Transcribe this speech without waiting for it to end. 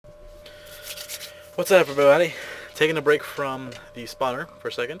What's up, everybody? Taking a break from the spawner for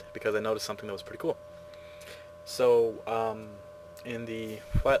a second because I noticed something that was pretty cool. So, in the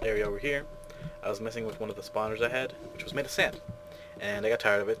flat area over here, I was messing with one of the spawners I had, which was made of sand. And I got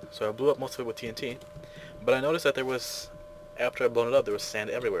tired of it, so I blew up most of it with TNT. But I noticed that after I blown it up, there was sand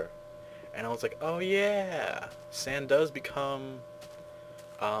everywhere. And I was like, oh yeah, sand does become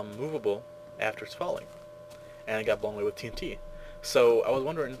movable after it's falling. And it got blown away with TNT. So I was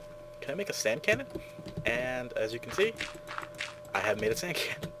wondering, can I make a sand cannon? And as you can see, I have made a sand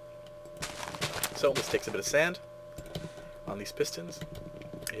cannon. So this takes a bit of sand on these pistons.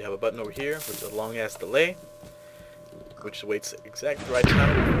 You have a button over here with a long ass delay, which waits exactly the right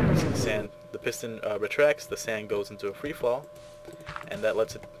time. The piston retracts, the sand goes into a free fall, and that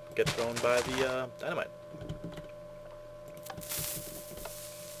lets it get thrown by the dynamite.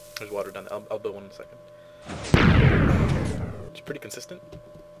 There's water down there. I'll build one in a second. It's pretty consistent.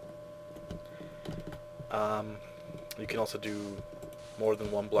 You can also do more than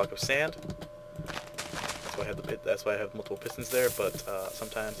one block of sand. That's why I have multiple pistons there. But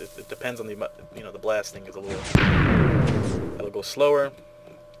sometimes it depends on the blasting is a little. It'll go slower.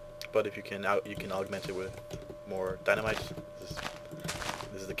 But if you can augment it with more dynamite.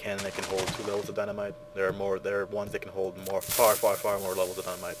 This is the cannon that can hold 2 levels of dynamite. There are ones that can hold far more levels of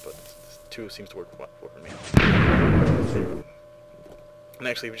dynamite, but 2 seems to work for me. And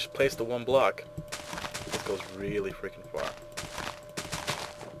actually, if you just place the one block, it goes really freaking far.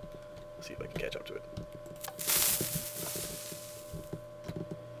 Let's see if I can catch up to it.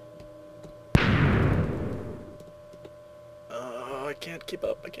 I can't keep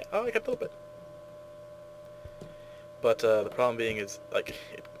up. I can't. Oh, I got a little bit. But the problem being is, like,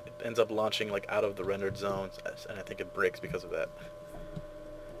 it ends up launching like out of the rendered zones, and I think it breaks because of that.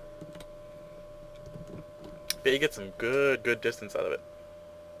 But you get some good distance out of it.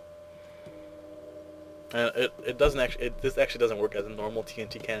 And this actually doesn't work as a normal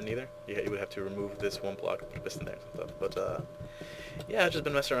TNT cannon either. You would have to remove this one block, put a piston there and stuff. But yeah, I've just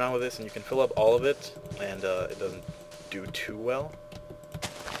been messing around with this, and you can fill up all of it, and it doesn't do too well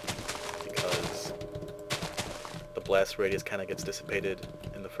because the blast radius kind of gets dissipated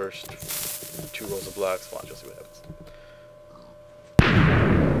in the first 2 rows of blocks. Watch, you'll see what happens.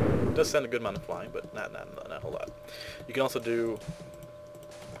 It does send a good amount of flying, but not a whole lot. You can also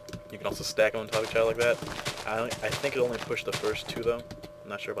stack them on top of each other like that. I think it only pushed the first 2 though. I'm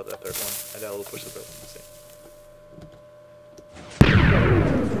not sure about that third one. I got a little push the third one. Let's see.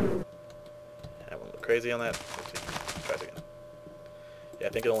 I went a little crazy on that. Let's see. Try it again. Yeah, I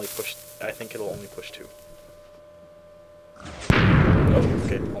think it'll only push 2. Oh,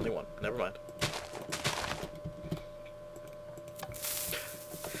 okay, only 1. Never mind.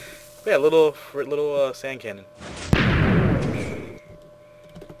 But yeah, little sand cannon.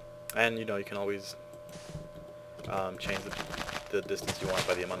 And you can always change the distance you want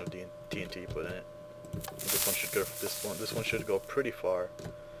by the amount of TNT put in it. This one should go pretty far,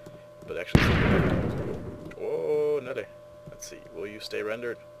 but actually, oh, another. Let's see. Will you stay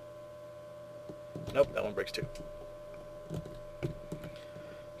rendered? Nope, that one breaks too.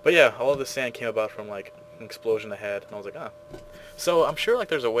 But yeah, all of this sand came about from like an explosion I had, and I was like, ah. So I'm sure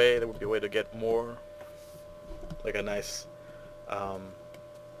there would be a way to get more, like a nice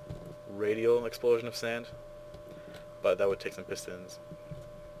radial explosion of sand, but that would take some pistons.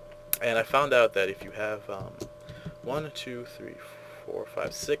 And I found out that if you have 1, 2, 3, 4,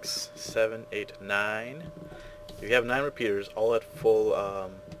 5, 6, 7, 8, 9, if you have 9 repeaters all at full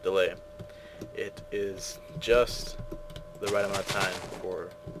delay, it is just the right amount of time for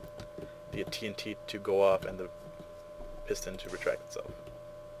the TNT to go off and the piston to retract itself,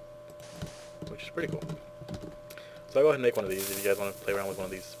 which is pretty cool. So I'll go ahead and make one of these. If you guys want to play around with one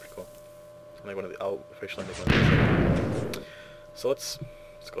of these, it's pretty cool. I'll officially make one of these. So let's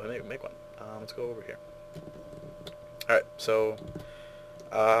go ahead and make one. Let's go over here. Alright, so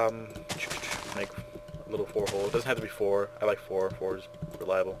make a little 4 hole. It doesn't have to be 4. I like 4. 4 is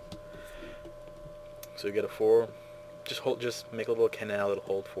reliable. So you get a 4. Just make a little canal that'll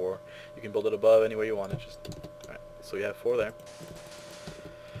hold 4. You can build it above anywhere you want it. Alright, so you have 4 there.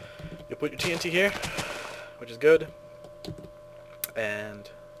 You'll put your TNT here, which is good. And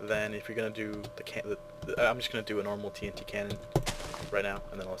then if you're gonna do I'm just gonna do a normal TNT cannon right now,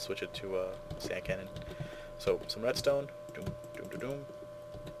 and then I'll switch it to a sand cannon. So some redstone, doom, doom, doom, doom,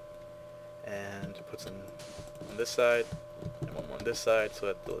 and put some on this side, and one more on this side, so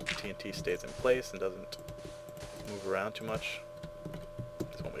that the TNT stays in place and doesn't move around too much.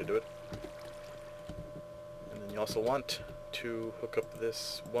 That's one way to do it. And then you also want to hook up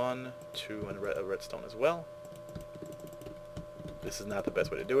this one to a redstone as well. this is not the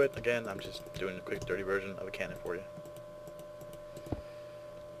best way to do it. Again, I'm just doing a quick dirty version of a cannon for you.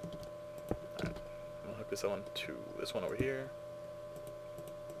 Alright, I'm gonna hook this on to this one over here.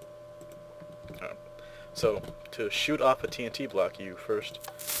 Alright, so to shoot off a TNT block, you first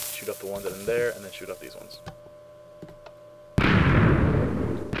shoot off the ones that are in there, and then shoot off these ones.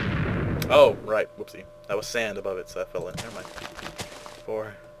 Oh, right, whoopsie. That was sand above it, so that fell in. Never mind.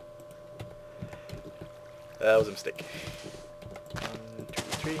 4. That was a mistake. 1, 2,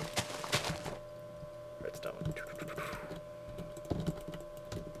 3. Redstone.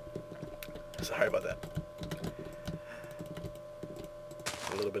 Sorry about that.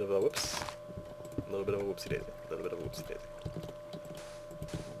 A little bit of a whoops. A little bit of a whoopsie daisy. A little bit of a whoopsie daisy.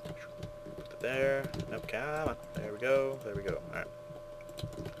 Put it there. Nope, come on. There we go. There we go. Alright.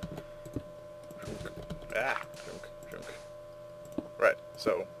 Ah, drunk. Right,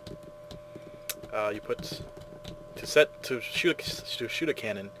 so you put to shoot a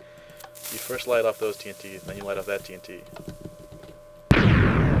cannon. You first light off those TNTs, then you light off that TNT.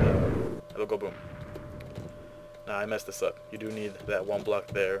 It'll go boom. Now I messed this up. You do need that one block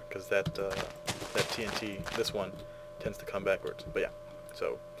there because that TNT, this one, tends to come backwards. But yeah,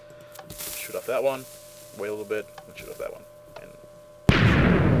 so shoot off that one, wait a little bit, and shoot off that one.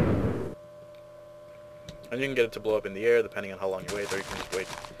 And you can get it to blow up in the air depending on how long you wait, or you can just wait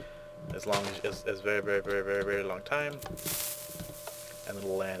as long as very long time, and then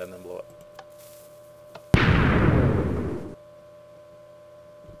it'll land and then blow up.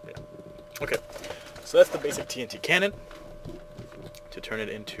 Yeah. Okay. So that's the basic TNT cannon. To turn it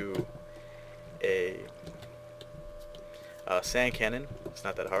into a sand cannon, it's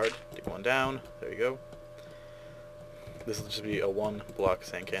not that hard. Take one down. There you go. This will just be a 1-block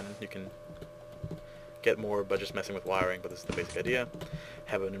sand cannon. You can get more by just messing with wiring, but this is the basic idea.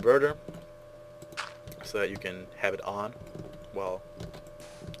 Have an inverter so that you can have it on while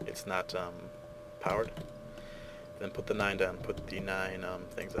it's not powered. Then put the 9 down. Put the 9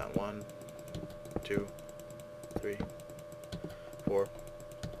 things on. 1, 2, 3, 4,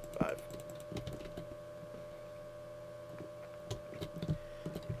 5.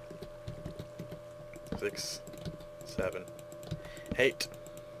 Six, 7, 8,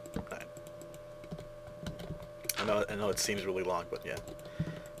 9. I know it seems really long, but yeah.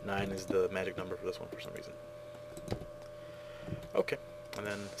 9 is the magic number for this one for some reason. Okay, and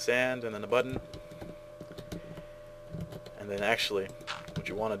then sand, and then a button. And then actually, what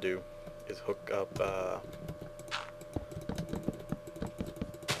you want to do is hook up,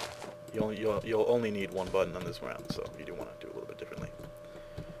 you'll only need 1 button on this round, so you do want to do a little bit differently.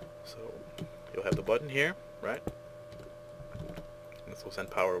 So, you'll have the button here, right? And this will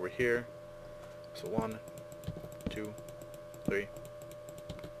send power over here. So 1, 2, 3,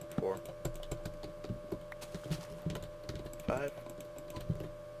 4, 5,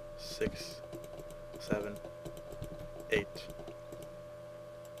 6, 7, 8,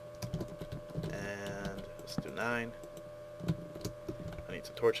 and let's do 9. I need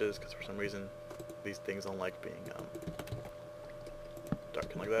some torches because for some reason these things don't like being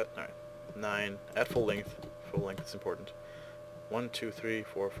darkened like that. Alright, 9 at full length. Full length is important. 1, 2, 3,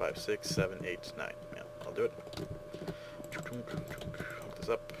 4, 5, 6, 7, 8, 9. Yeah, I'll do it. Hook this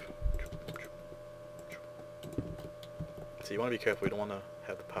up. So you want to be careful. You don't want to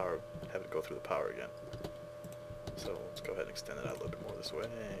have it go through the power again. So let's go ahead and extend it out a little bit more this way.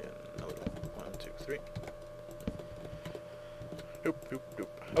 And another 1, 2, 3. Doop, doop, doop.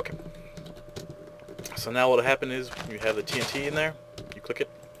 Okay. So now what'll happen is you have the TNT in there. You click it.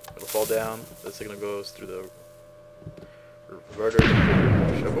 It'll fall down. The signal goes through the reverter.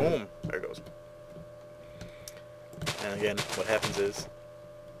 Shaboom. There it goes. And again, what happens is,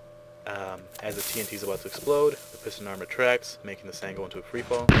 as the TNT is about to explode, the piston arm retracts, making the sand go into a free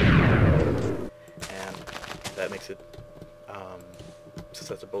fall, and that makes it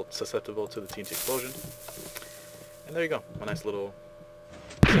susceptible to the TNT explosion. And there you go, a nice little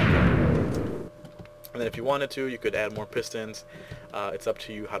sand. And then if you wanted to, you could add more pistons. It's up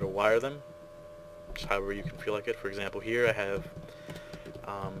to you how to wire them, just however you can feel like it. For example, here I have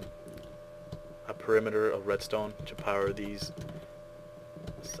a perimeter of redstone to power these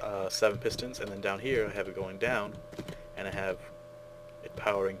 7 pistons, and then down here I have it going down, and I have it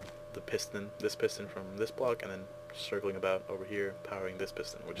powering this piston from this block, and then circling about over here powering this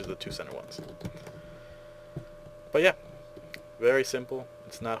piston, which is the 2 center ones. But yeah, very simple.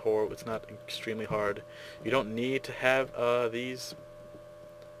 It's not horrible. It's not extremely hard. You don't need to have these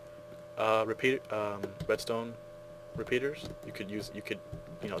redstone repeaters. You could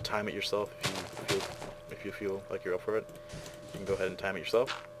time it yourself if you feel like you're up for it. You can go ahead and time it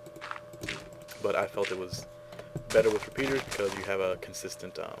yourself. But I felt it was better with repeaters because you have a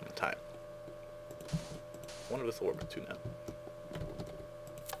consistent time. I wonder if this will work with 2 now.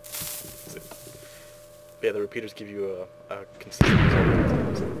 Let's see. Yeah, the repeaters give you a consistent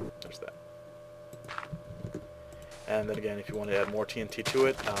result. So there's that. And then again, if you want to add more TNT to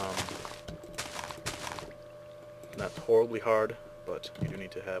it, not horribly hard, but you do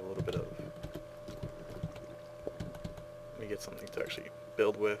need to have a little bit of... Let me get something to actually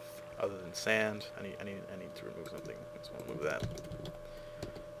build with, other than sand. I need to remove something. I just want to move that.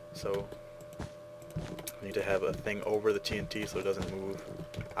 So you need to have a thing over the TNT so it doesn't move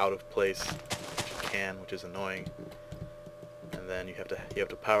out of place, which it can, which is annoying. And then you have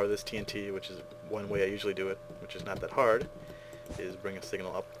to power this TNT, which is one way I usually do it, which is not that hard, is bring a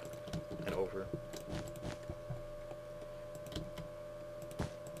signal up and over.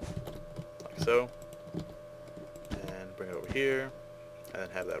 Like so. And bring it over here, and then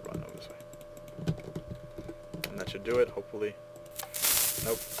have that run over this way. And that should do it, hopefully.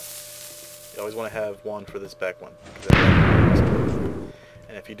 Nope. You always want to have one for this back one.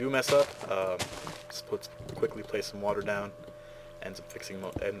 And if you do mess up, just quickly place some water down. Ends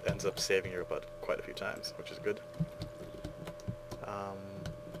up saving your butt quite a few times, which is good. What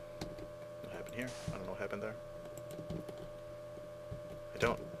happened here? I don't know what happened there. I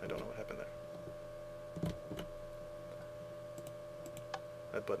don't know what happened there.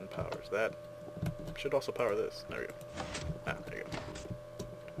 That button powers that. Should also power this. There we go. Ah, there you go.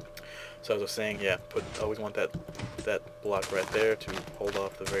 So as I was saying, yeah, always want that block right there to hold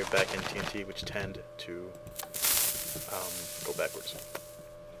off the very back end TNT, which tend to go backwards.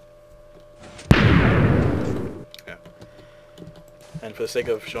 Yeah. And for the sake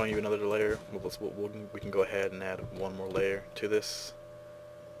of showing you another layer, we can go ahead and add one more layer to this.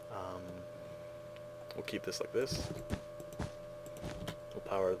 We'll keep this like this. We'll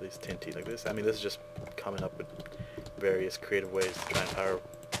power these TNT like this. I mean, this is just coming up with various creative ways to try and power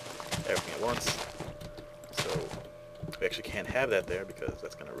everything at once. So we actually can't have that there because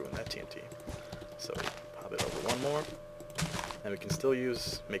that's going to ruin that TNT. So pop it over one more, and we can still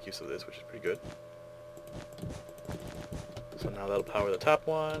make use of this, which is pretty good. So now that'll power the top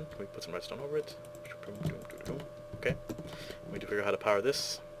one. We put some redstone over it. Okay. We need to figure out how to power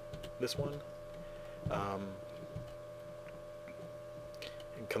this one. You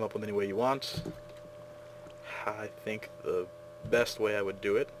can come up with any way you want. I think the best way I would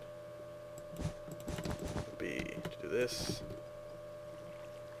do it would be to do this.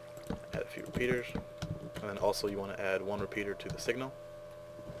 Add a few repeaters. And then also you want to add one repeater to the signal.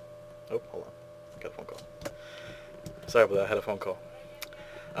 Oh, hold on. Got a phone call. Sorry about that, I had a phone call.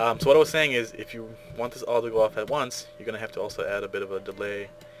 So what I was saying is, if you want this all to go off at once, you're going to have to also add a bit of a delay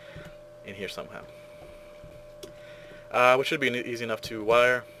in here somehow. Which should be easy enough to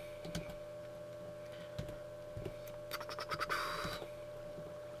wire.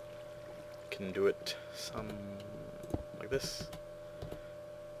 Can do it some like this.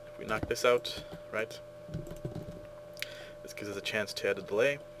 If we knock this out, right? This gives us a chance to add a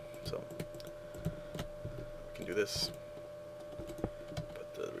delay. So we can do this.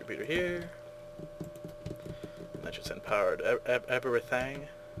 Put the repeater here. And that should send power to everything.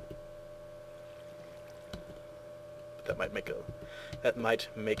 But that might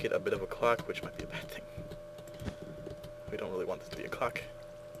make it a bit of a clock, which might be a bad thing. We don't really want this to be a clock.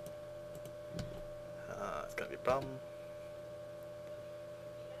 It's gonna be a problem.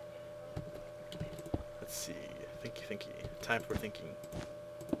 Let's see. Thinky. Time for thinking.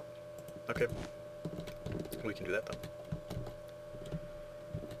 Okay. We can do that then.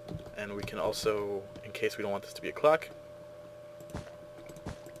 And we can also, in case we don't want this to be a clock.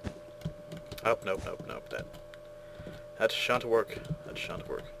 Oh, nope. That shan't work.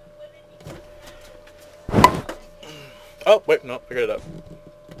 Oh, wait, no, figured it out.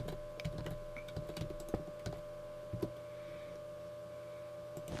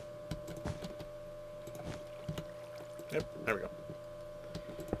 Yep, there we go.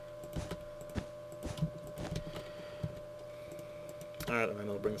 Alright, and then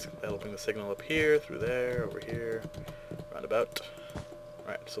that'll bring the signal up here, through there, over here, roundabout.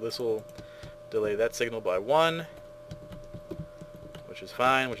 Alright, so this will delay that signal by 1, which is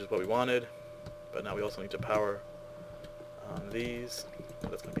fine, which is what we wanted. But now we also need to power these.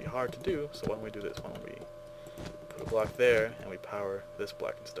 That's going to be hard to do, so why don't we do this? Why don't we put a block there, and we power this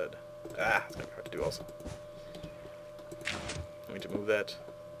block instead. Ah, it's going to be hard to do also. We need to move that.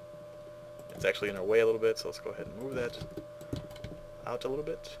 It's actually in our way a little bit, so let's go ahead and move that out a little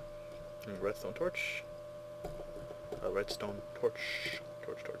bit. Redstone torch. Redstone torch.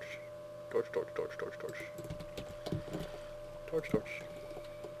 Torch.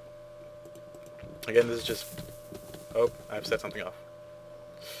 Again, this is just Oh, I've set something off.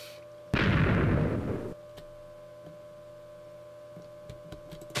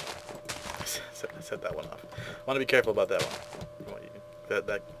 Set that one off. I want to be careful about that one.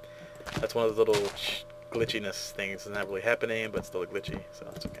 That's one of those little glitchiness things. It's not really happening, but still glitchy, so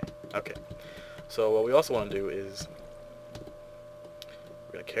it's okay. Okay. So what we also want to do is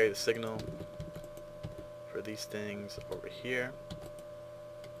we're going to carry the signal for these things over here.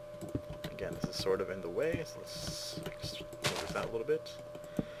 Again, this is sort of in the way, so let's move this out a little bit.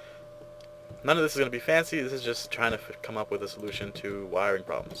 None of this is going to be fancy. This is just trying to come up with a solution to wiring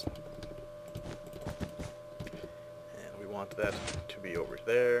problems. And we want that to be over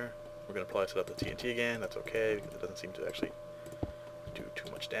there. We're going to probably set up the TNT again. That's okay, because it doesn't seem to actually do too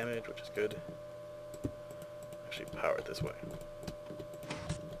much damage, which is good. Actually power it this way.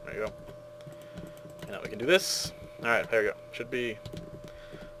 There you go. And now we can do this. Alright, there we go. Should be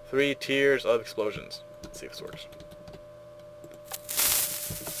 3 tiers of explosions. Let's see if this works.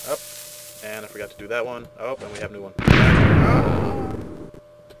 Up. And I forgot to do that one. Oh, and we have a new one.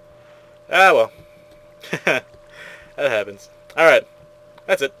 Ah, well. That happens. Alright.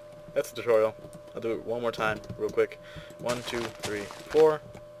 That's it. That's the tutorial. I'll do it one more time, real quick. 1, 2, 3, 4.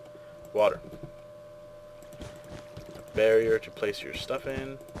 Water. Barrier to place your stuff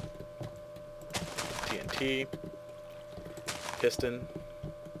in. TNT. Piston.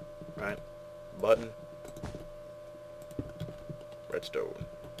 Right. Button. Redstone.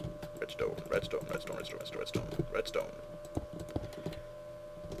 Redstone. Redstone. Redstone. Redstone. Redstone. Redstone.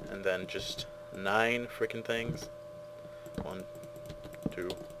 And then just 9 freaking things. 1, 2,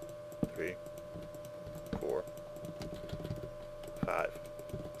 3, 4, 5,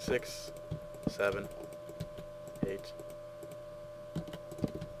 6, 7, 8,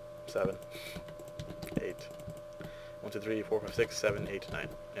 7, 8. 1, 2, 3, 4, 5, 6, 7, 8, 9.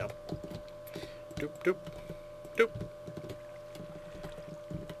 Yep. Doop, doop, doop.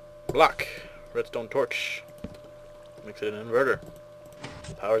 Block. Redstone torch. Makes it an inverter.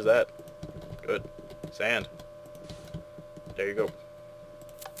 Powers that. Good. Sand. There you go.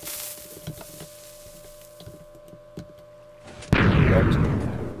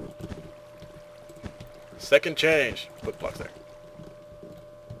 Second change. Put blocks there.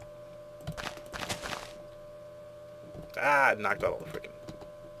 Ah, it knocked out all the freaking.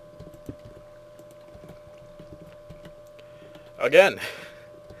 Again.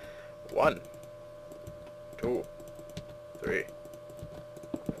 1, 2, 3,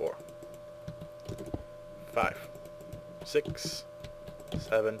 4, 5, 6,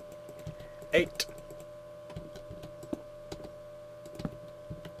 7, 8.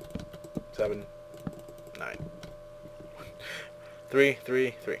 7, 9. 3,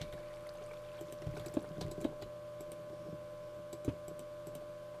 3, 3.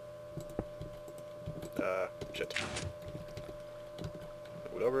 Shit.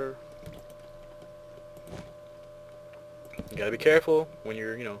 Move it over. You gotta be careful when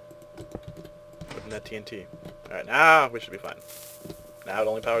you're, putting that TNT. Alright, now we should be fine. Now it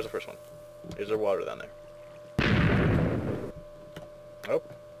only powers the first one. Is there water down there? Oh,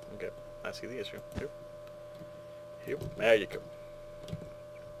 okay. I see the issue. Here. Here. There you go.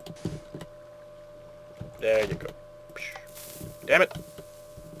 There you go. Damn it!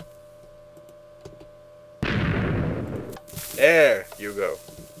 There you go.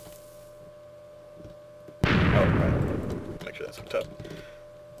 Oh, right. Make sure that's hooked up.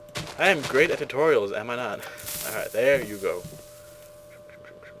 I am great at tutorials, am I not? Alright, there you go.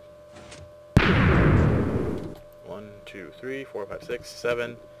 1, 2, 3, 4, 5, 6,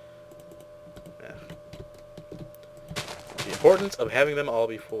 7. Yeah. The importance of having them all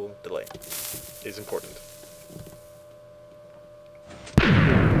be full delay is important.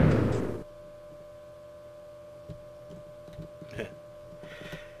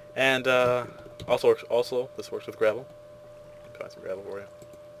 And also this works with gravel. Got some gravel for you.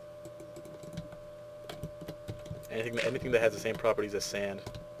 Anything that has the same properties as sand,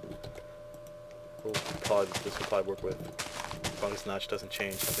 this will probably work with. As long as notch doesn't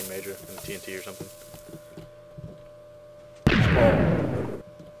change something major in the TNT or something.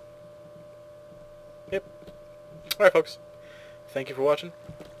 Yep. All right, folks. Thank you for watching,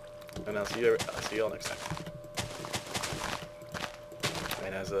 and I'll see you all next time.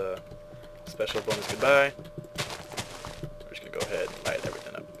 And as a special bonus goodbye, we're just gonna go ahead and light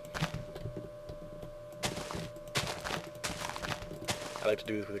everything up. I like to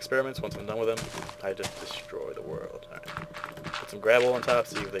do this with experiments. Once I'm done with them, I just destroy the world. Alright. Put some gravel on top,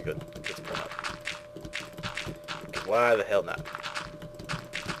 see if they get blown up. Why the hell not?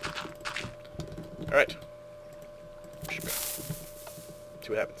 Alright. See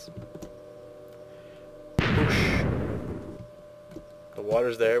what happens. Whoosh. The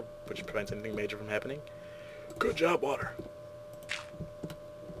water's there, which prevents anything major from happening. Good job, water.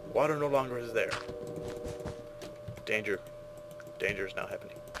 Water no longer is there. Danger. Danger is now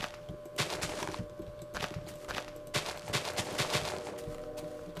happening.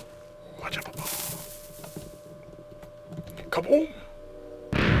 Watch out, kaboom!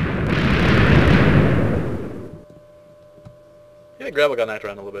 Yeah, gravel got knocked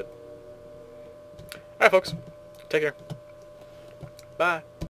around a little bit. Alright, folks. Take care. Bye.